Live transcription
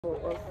For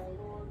us,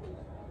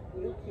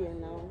 look here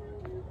now.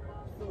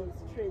 See,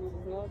 it's straight,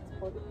 it's not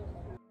hot.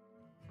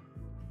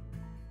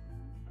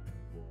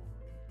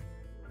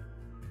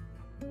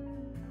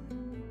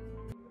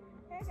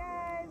 Hey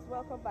guys,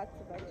 welcome back to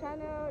my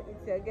channel.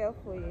 It's your girl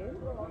for you.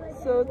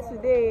 So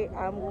today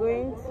I'm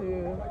going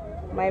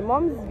to my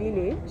mom's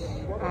village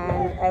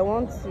and I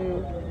want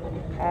to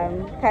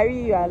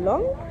carry you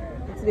along.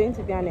 It's going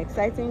to be an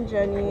exciting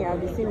journey. I'll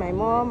be seeing my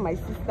mom, my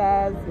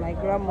sisters, my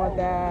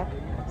grandmother.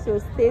 So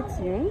stay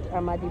tuned.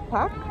 I'm at the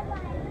park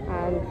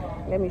and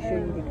let me show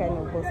you the kind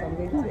of bus I'm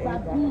going to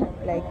enter.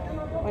 Like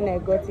when I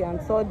got here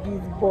and saw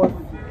this bus,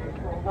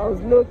 I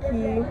was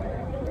low-key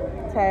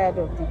tired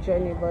of the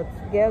journey, but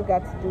girl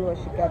got to do what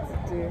she got to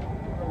do.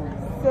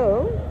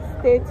 So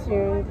stay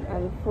tuned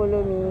and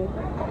follow me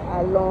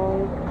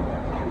along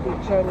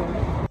the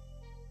journey.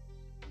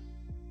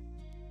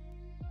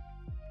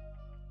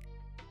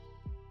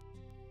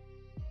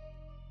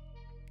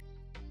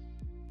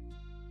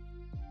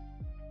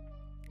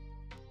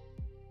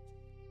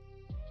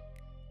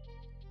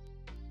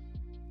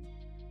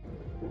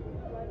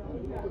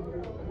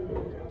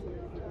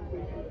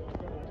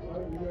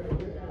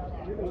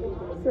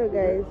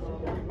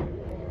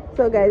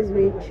 So guys,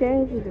 we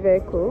changed the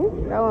vehicle.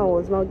 That one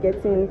was not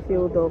getting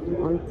filled up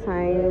on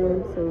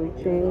time, so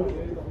we changed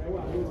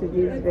to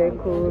this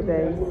vehicle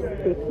that is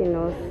taking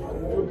us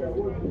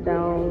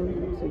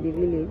down to the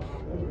village.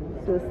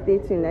 So stay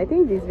tuned. I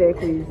think this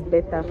vehicle is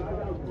better,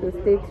 so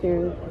stay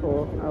tuned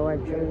for our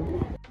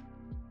journey.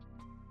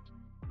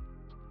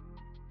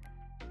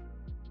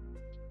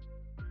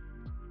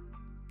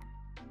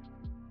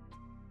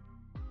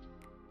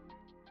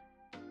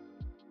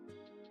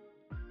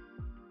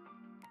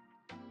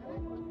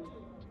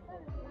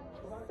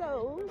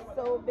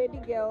 So baby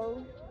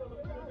girl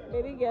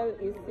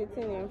is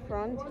sitting in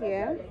front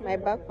here. My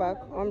backpack,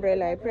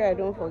 umbrella, I pray I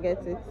don't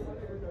forget it.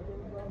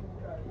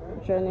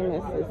 Journey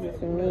message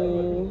to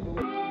me.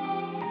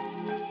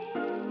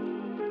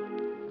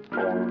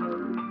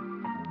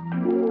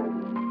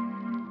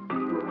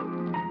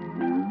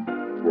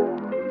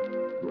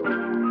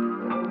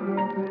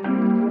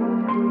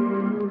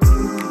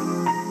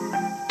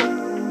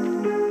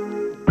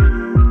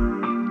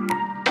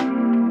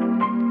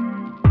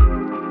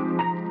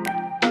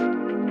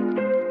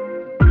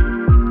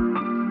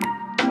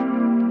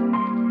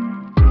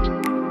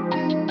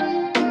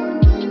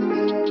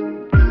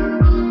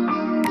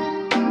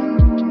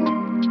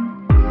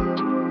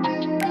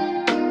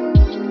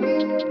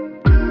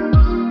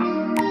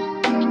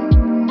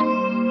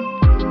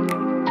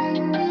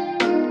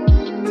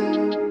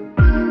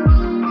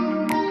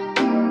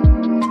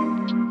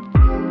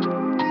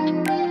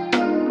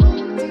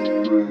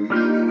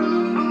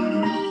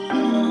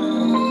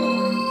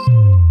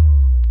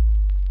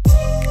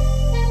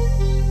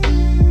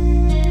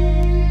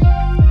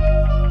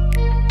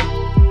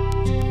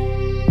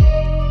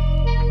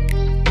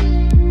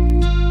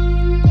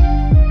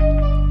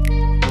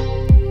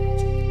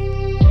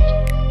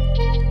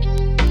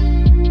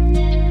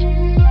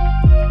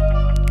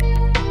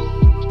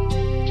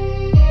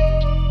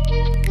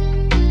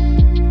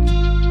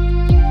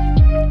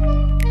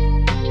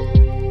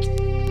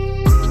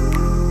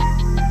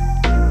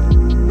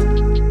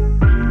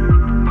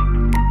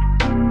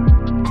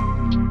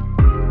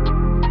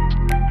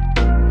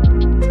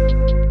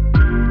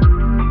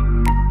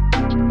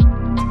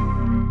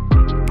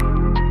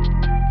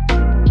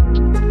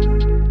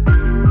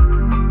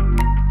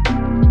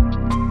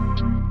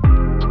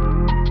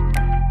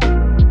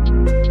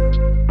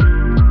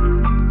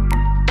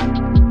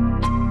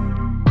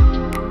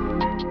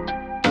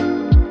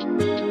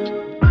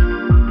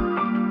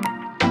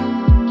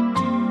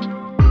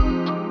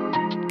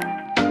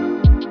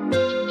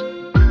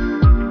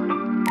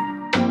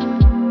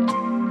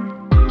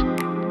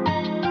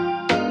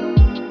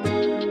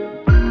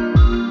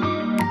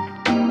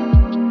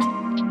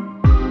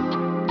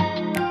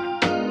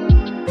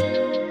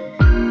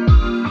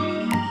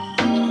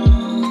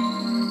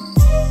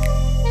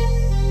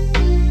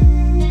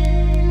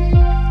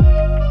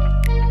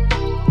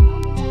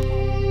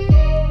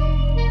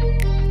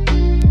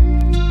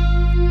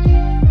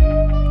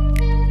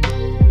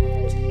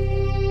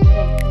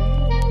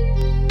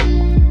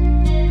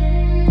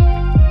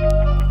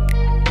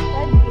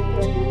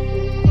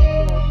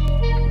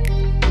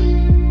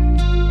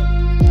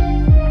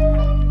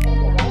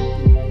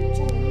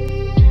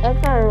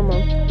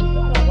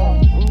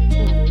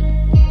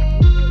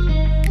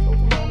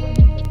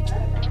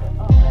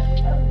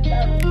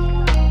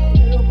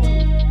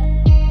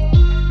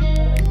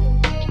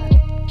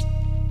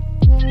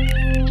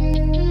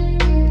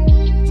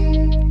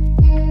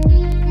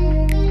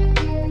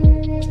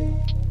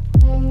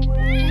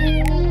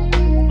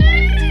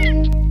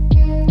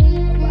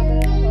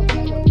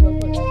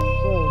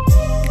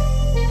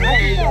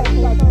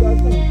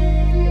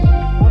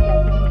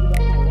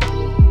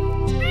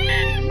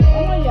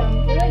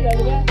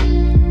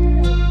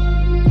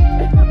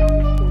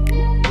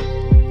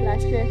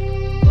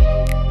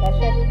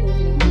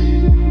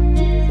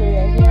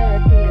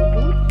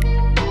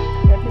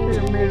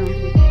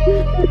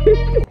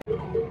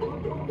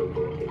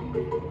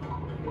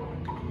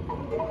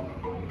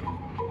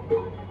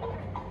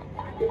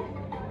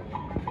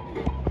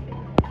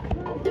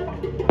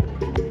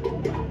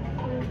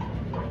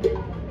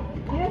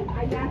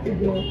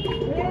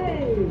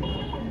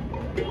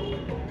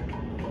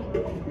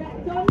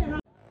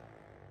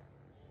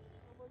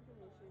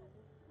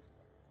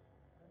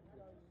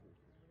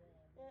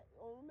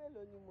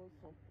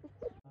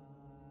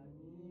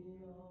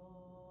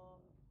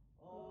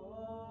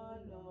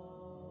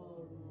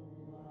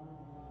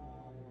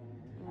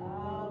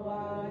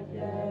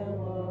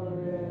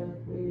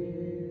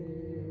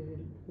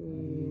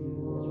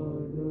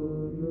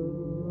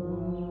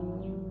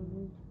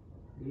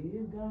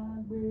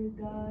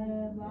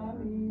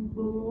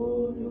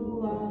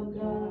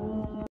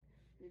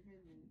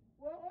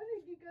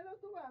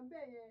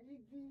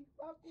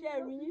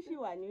 Ṣẹ́rù yín ṣì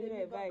wà nínú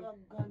ẹ̀ báyìí.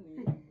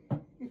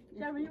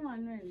 Ṣẹ́rù yín wà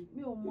nínú ẹ̀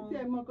mi ò mọ. Tí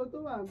ẹ mọ nǹkan tó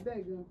wà ń bẹ̀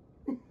gan.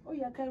 Ó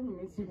yẹ kẹ́rù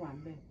mi sì wà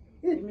bẹ́ẹ̀.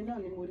 Èmi náà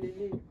ni mo lè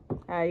lé.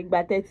 Ìgbà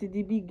tẹ́ ti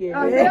di big girl.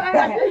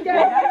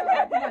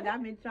 Bàdá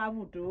mi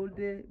travel tó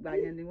dé ìgbà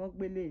yẹn ni wọ́n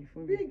gbélé yìí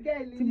fún mi.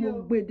 Tí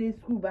mo gbé dé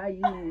school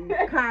báyìí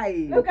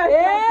káì.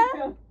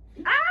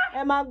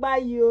 Ẹ máa gbá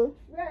yìí o.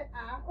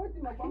 Ó ti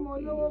mọ̀ pé ọmọ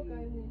olówó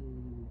kan ni.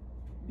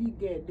 Big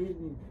girl dé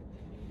ni.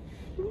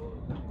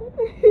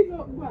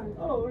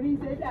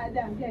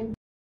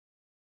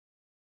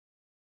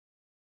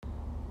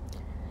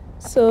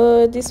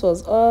 So this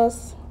was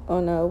us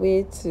on our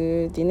way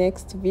to the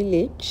next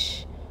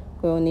village.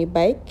 We're on a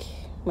bike,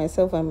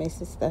 myself and my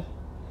sister,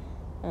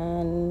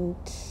 and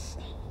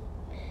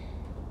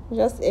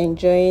just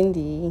enjoying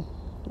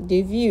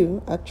the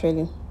view.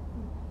 Actually,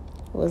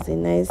 it was a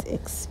nice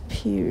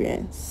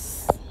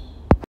experience.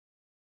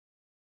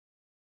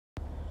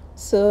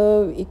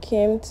 So we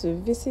came to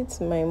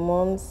visit my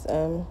mom's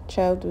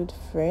childhood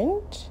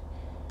friend,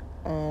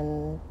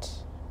 and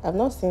I've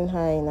not seen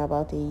her in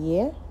about a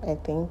year, I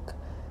think.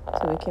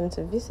 So we came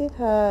to visit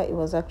her. It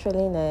was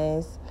actually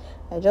nice.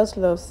 I just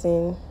love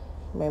seeing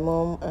my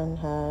mom and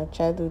her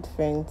childhood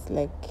friends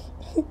like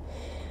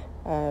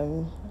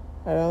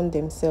around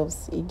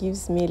themselves. It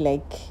gives me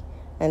like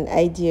an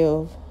idea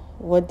of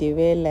what they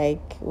were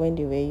like when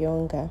they were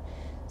younger.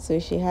 So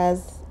she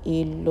has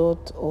a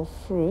lot of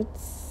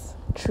fruits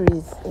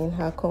trees in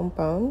her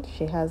compound.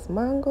 She has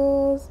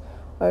mangoes,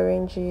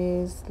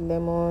 oranges,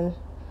 lemon.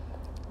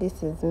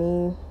 This is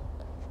me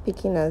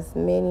picking as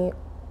many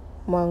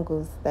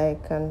mangoes that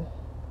I can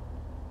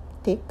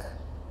take,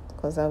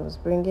 because I was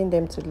bringing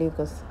them to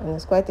Lagos and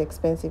it's quite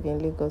expensive in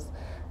Lagos,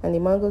 and the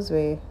mangoes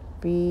were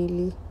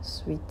really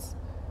sweet.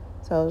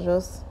 So I was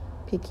just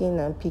picking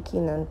and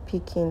picking and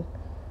picking.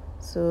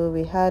 So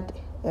we had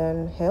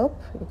help.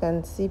 You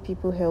can see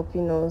people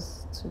helping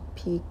us to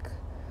pick,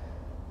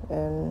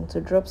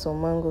 to drop some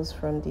mangoes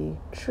from the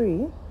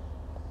tree,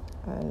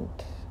 and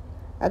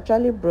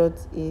actually brought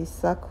a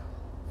sack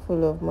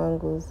full of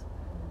mangoes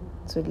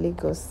to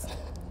Lagos.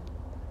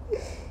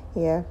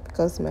 Yeah,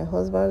 because my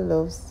husband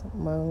loves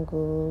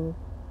mango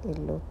a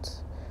lot.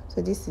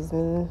 So this is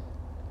me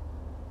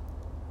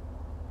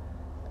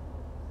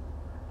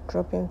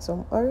dropping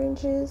some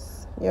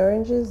oranges. The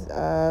oranges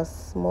are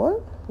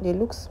small. They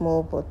look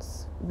small but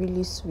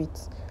really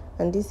sweet.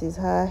 And this is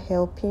her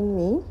helping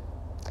me.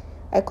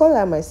 I call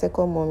her my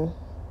second mommy,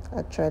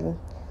 actually.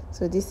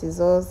 So this is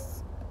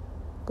us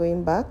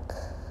going back.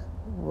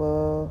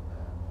 We're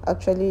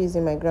actually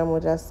using my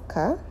grandmother's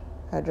car.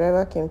 Her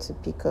driver came to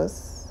pick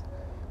us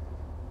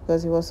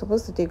because he was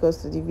supposed to take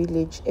us to the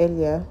village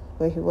earlier,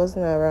 but he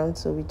wasn't around,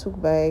 so we took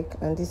bike,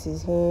 and this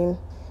is him.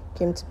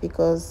 Came to pick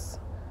us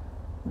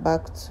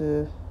back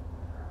to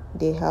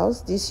the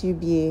house. This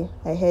UBA,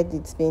 I heard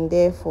it's been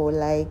there for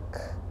like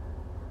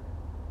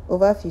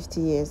over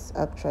 50 years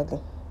actually.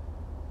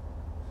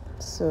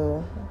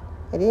 So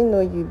I didn't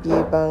know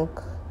UBA Bank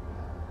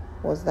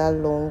was that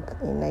long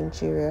in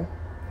Nigeria.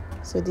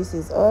 So this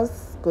is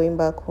us going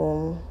back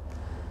home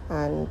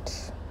and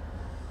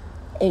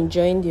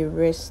enjoying the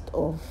rest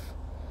of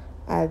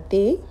our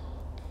day.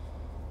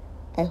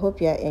 I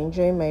hope you are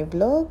enjoying my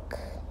vlog.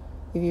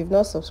 If you've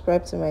not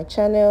subscribed to my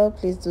channel,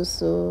 please do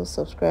so.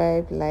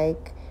 Subscribe,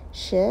 like,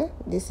 share.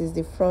 This is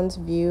the front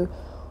view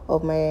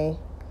of my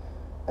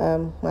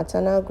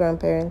maternal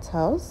grandparents'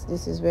 house.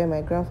 This is where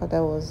my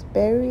grandfather was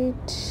buried,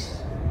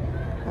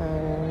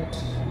 and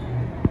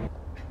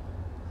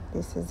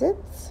this is it.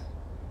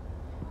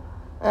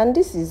 And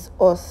this is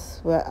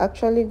us. We're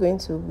actually going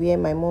to where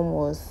my mom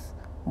was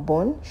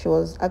born. She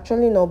was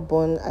actually not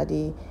born at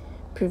the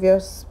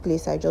previous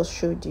place I just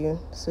showed you.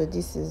 So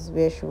this is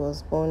where she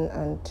was born,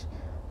 and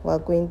we're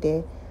going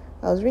there.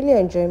 I was really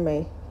enjoying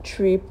my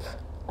trip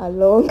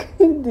along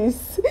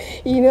this.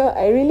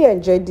 I really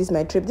enjoyed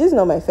my trip. This is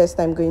not my first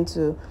time going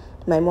to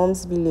my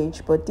mom's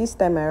village, but this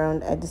time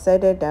around I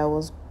decided that I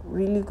was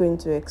really going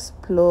to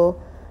explore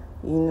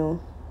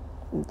the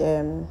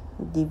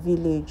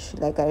village.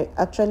 Like, I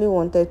actually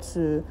wanted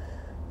to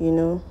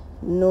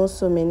know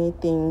so many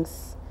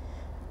things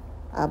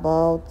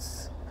about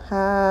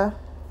her,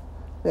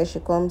 where she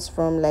comes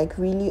from, like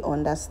really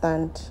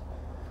understand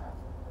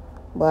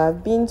but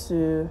I've been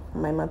to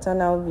my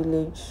maternal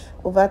village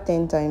over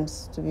 10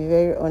 times, to be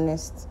very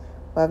honest,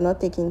 but I've not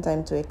taken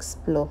time to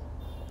explore.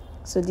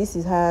 So this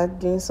is her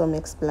doing some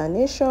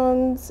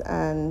explanations,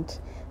 and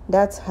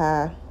that's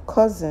her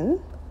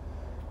cousin,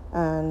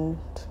 and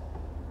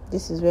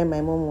this is where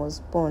my mom was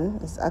born.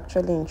 It's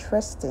actually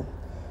interesting.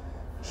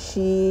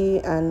 She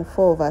and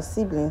 4 of her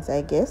siblings,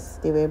 I guess,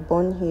 they were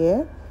born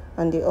here,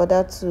 and the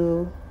other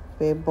 2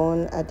 were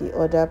born at the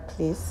other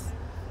place.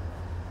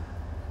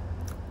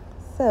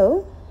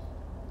 So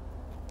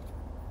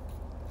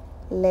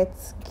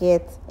let's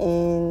get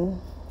in.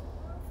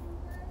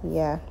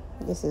 Yeah,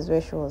 this is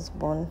where she was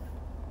born.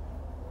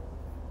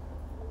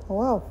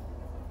 Wow,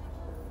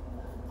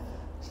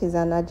 she's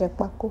an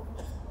Ajekpako.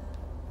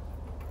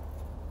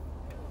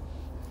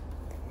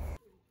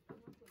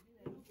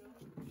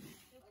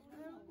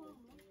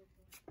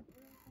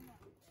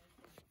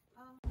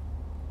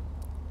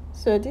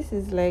 So this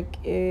is like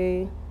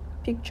a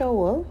picture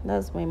wall.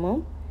 That's my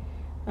mom,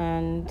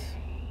 and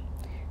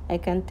I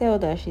can tell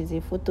that she's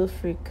a photo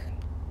freak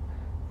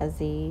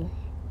as a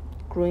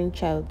growing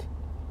child,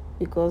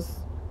 because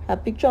her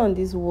picture on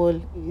this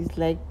wall is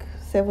like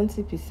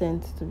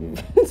 70%, to be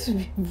to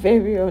be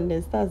very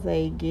honest. That's her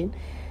again.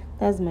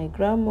 That's my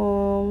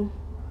grandma,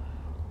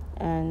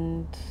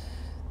 and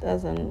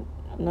that's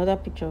another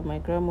picture of my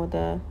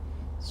grandmother.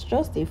 It's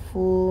just a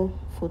full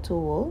photo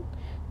wall.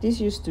 This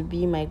used to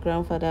be my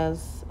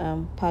grandfather's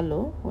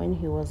parlor when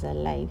he was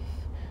alive.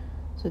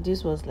 So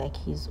this was like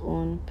his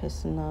own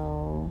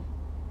personal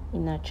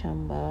inner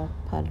chamber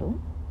parlor.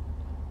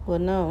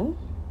 But now,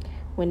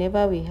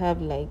 whenever we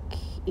have like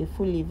a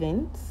full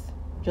event,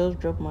 just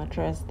drop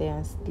mattress there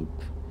and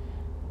sleep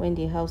when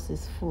the house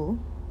is full.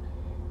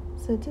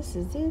 So this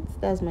is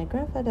it. That's my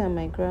grandfather and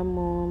my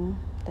grandmom.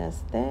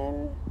 That's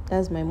them.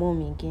 That's my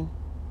mom again.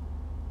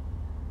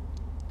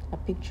 Her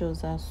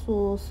pictures are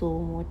so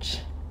much.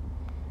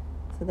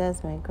 So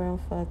that's my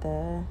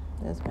grandfather,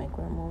 that's my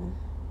grandmom.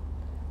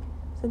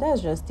 So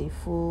that's just a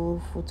full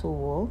photo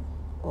wall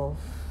of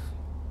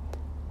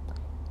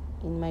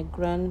in my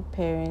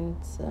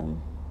grandparents'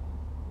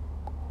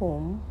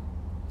 home.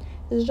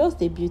 It's just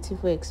a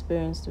beautiful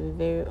experience, to be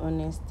very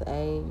honest.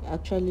 I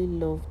actually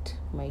loved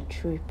my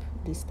trip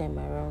this time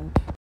around.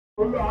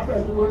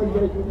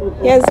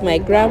 Here's my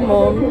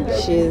grandmom.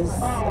 She's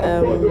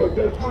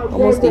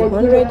almost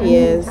 100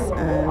 years,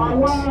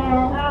 and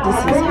this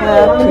is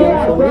her praying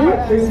for me.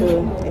 So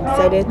I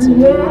decided to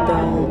kneel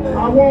down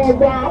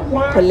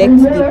and collect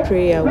the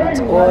prayer with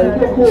all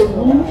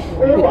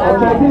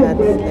my heart.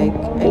 Like,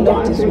 I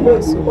love this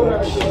woman so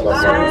much, so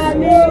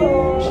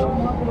much.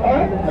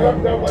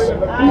 And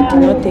I do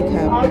not take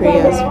her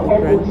prayers for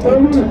granted. So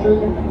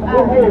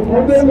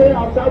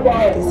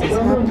this is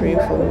her praying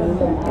for me,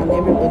 and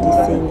everybody's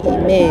saying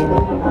amen.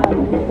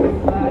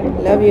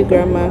 Love you,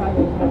 grandma.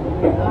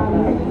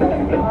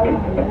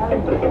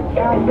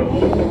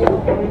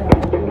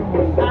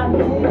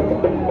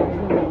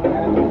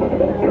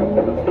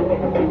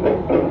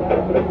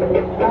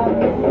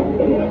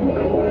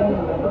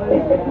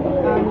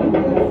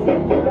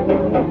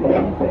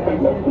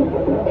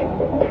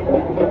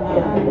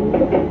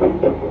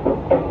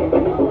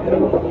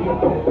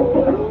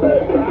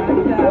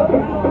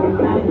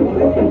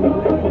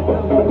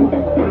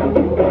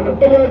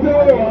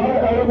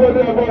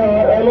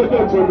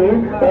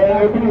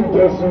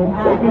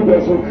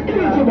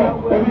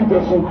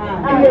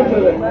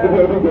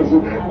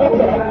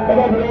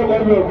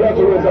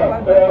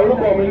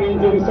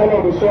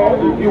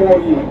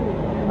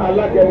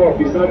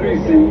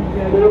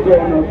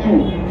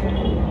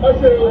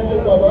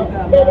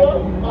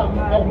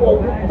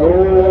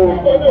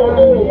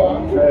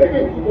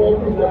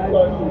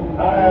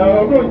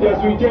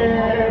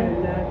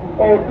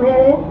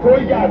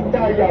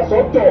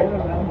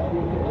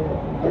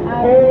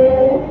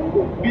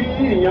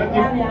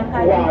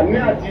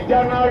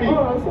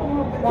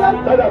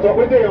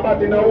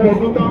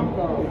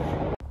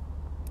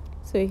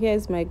 So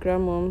here's my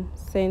grandmom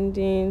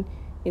sending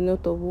a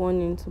note of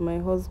warning to my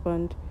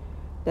husband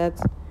that,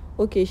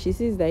 okay, she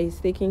sees that he's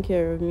taking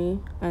care of me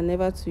and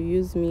never to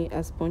use me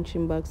as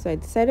punching bag. So I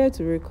decided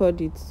to record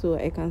it so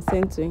I can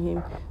send to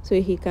him, so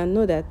he can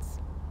know that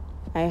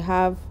I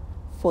have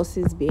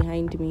forces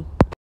behind me.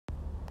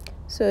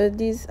 So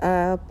these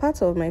are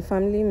part of my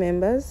family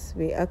members.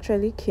 We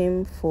actually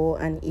came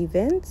for an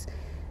event.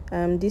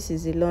 This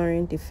is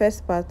Ilorin. The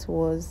first part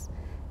was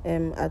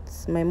at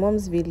my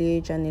mom's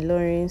village and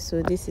Ilorin.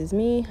 So this is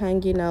me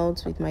hanging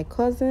out with my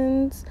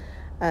cousins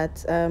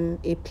at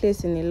a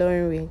place in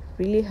Ilorin.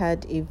 We really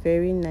had a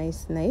very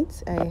nice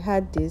night. I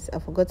had this,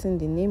 I've forgotten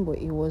the name, but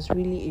it was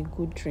really a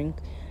good drink.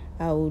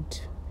 I would,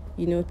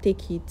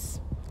 take it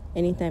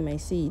anytime I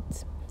see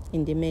it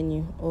in the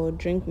menu, or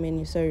drink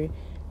menu, sorry.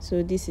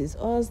 So this is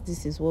us.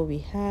 This is what we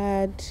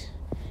had.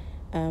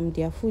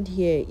 Their food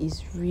here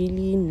is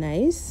really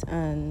nice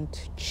and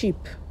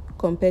cheap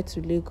compared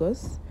to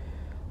Lagos.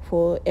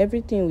 For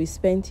everything we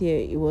spent here,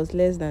 it was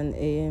less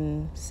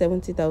than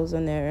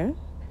 70,000 naira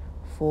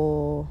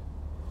for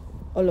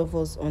all of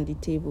us on the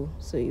table.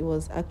 So it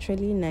was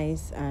actually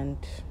nice, and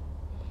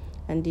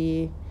and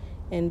the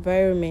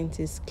environment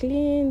is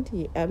clean.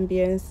 The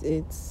ambience,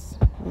 it's,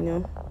 you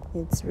know,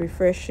 it's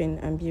refreshing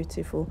and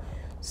beautiful.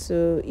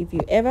 So if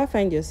you ever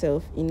find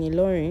yourself in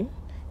Ilorin,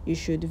 you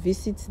should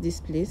visit this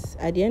place.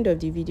 At the end of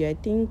the video, I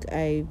think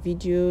I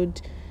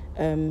videoed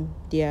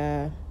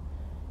their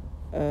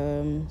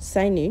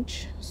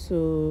signage,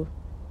 so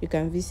you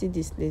can visit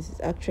this place.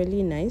 It's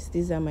actually nice.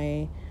 These are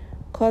my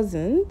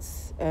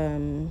cousins,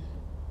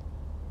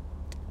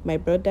 my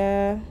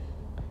brother,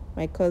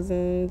 my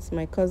cousins,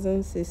 my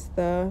cousin's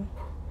sister,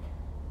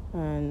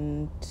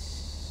 and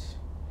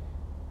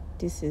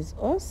this is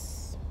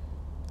us,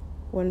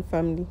 one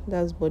family.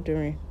 That's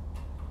Bodorin.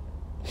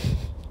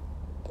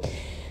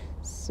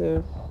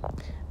 So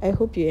I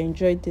hope you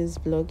enjoyed this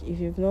vlog. If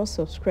you've not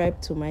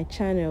subscribed to my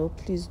channel,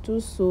 please do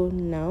so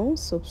now.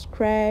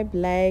 Subscribe,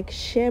 like,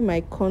 share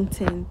my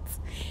content,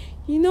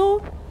 you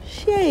know,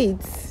 share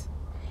it,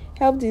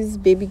 help this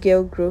baby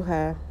girl grow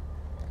her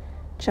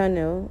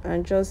channel,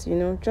 and just, you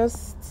know,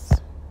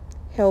 just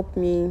help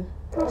me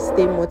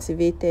stay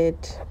motivated.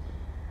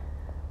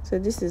 So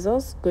this is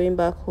us going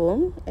back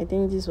home. I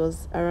think this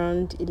was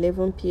around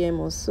 11 p.m.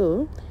 or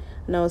so,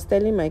 and I was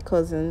telling my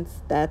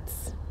cousins that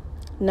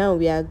now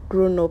we are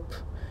grown up,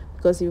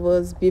 because it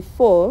was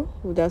before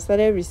we would have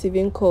started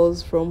receiving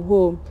calls from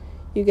home,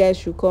 you guys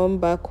should come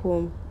back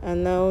home,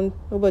 and now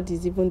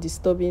nobody's even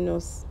disturbing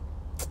us.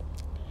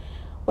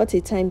 What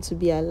a time to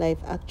be alive,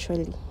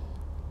 actually.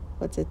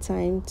 What a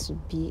time to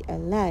be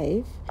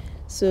alive.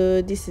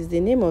 So this is the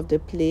name of the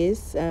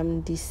place,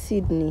 the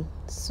Sydney.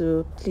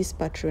 So please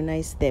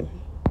patronize them.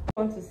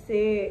 I want to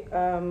say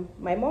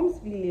my mom's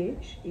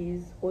village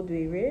is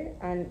Odoere,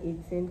 and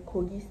it's in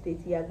Kogi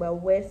State, Yagba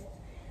West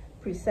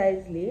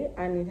precisely,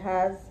 and it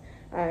has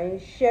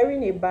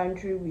sharing a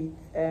boundary with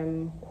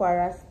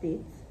Kwara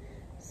State.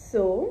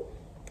 So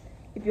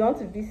if you want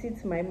to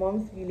visit my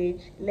mom's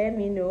village, let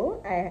me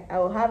know. I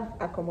will have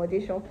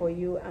accommodation for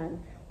you and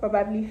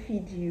probably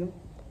feed you.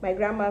 My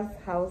grandma's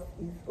house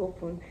is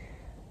open.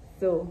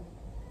 So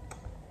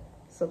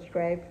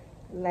subscribe,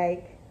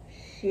 like,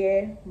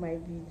 share my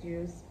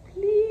videos.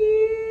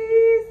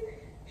 Please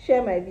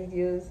share my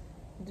videos,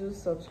 do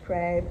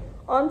subscribe.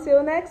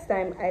 Until next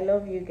time, I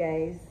love you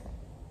guys.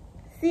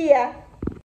 See ya.